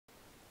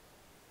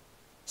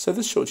So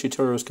this short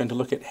tutorial is going to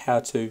look at how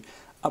to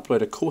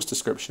upload a course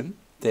description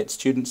that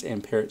students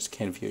and parents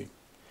can view.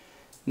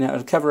 Now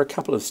it'll cover a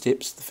couple of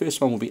steps. The first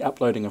one will be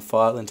uploading a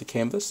file into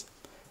Canvas,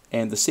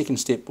 and the second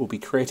step will be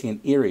creating an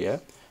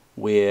area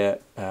where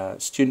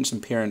students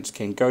and parents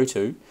can go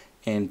to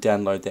and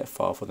download that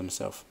file for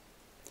themselves.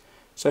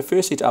 So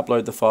firstly, to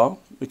upload the file,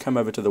 we come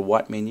over to the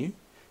white menu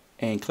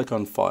and click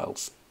on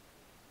Files.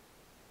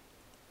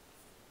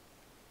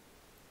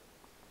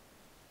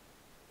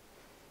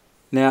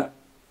 Now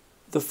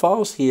the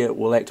files here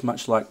will act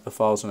much like the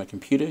files on a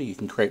computer. You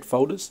can create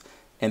folders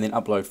and then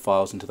upload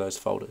files into those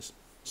folders.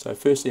 So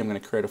firstly, I'm going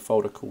to create a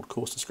folder called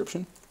Course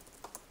Description,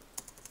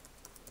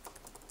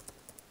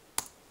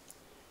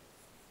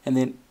 and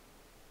then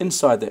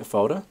inside that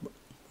folder,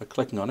 by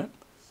clicking on it,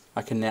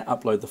 I can now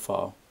upload the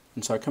file.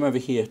 And so I come over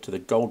here to the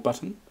gold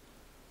button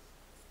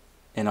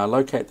and I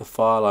locate the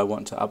file I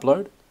want to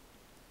upload,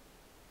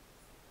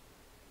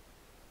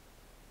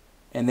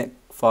 and that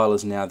file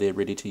is now there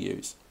ready to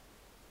use.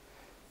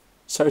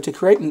 So to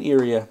create an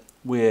area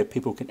where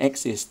people can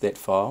access that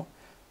file,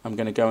 I'm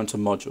going to go into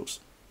Modules,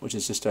 which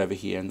is just over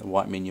here in the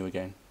white menu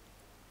again.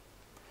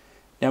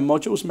 Now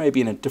modules may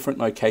be in a different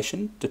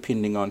location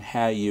depending on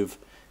how you've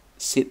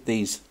set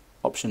these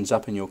options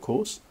up in your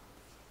course.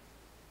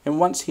 And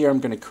once here, I'm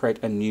going to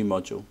create a new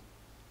module.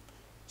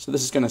 So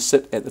this is going to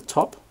sit at the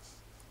top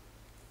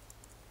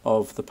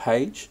of the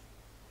page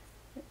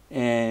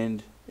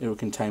and it will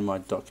contain my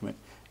document.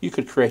 You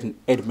could create an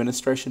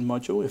administration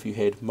module if you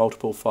had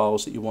multiple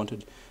files that you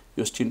wanted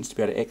your students to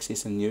be able to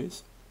access and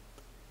use.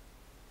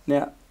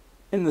 Now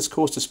in this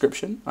course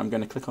description, I'm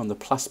going to click on the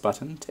plus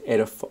button to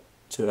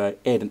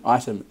add an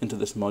item into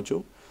this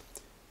module,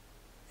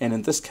 and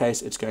in this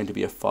case it's going to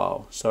be a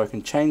file. So I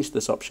can change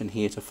this option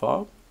here to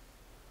File,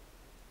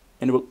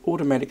 and it will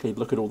automatically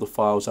look at all the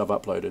files I've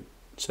uploaded.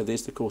 So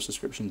there's the course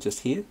description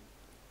just here,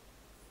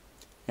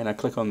 and I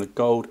click on the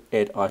gold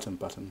Add Item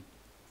button,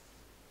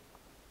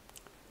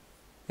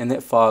 and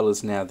that file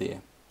is now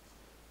there.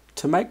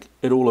 To make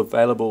it all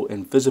available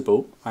and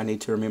visible, I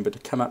need to remember to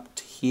come up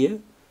to here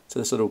to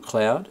this little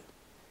cloud,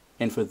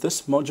 and for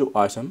this module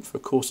item for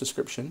course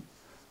description,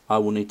 I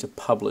will need to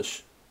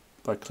publish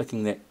by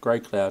clicking that grey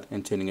cloud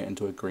and turning it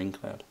into a green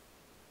cloud.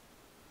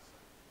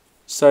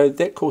 So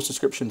that course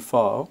description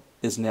file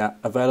is now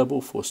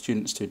available for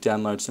students to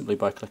download simply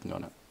by clicking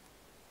on it.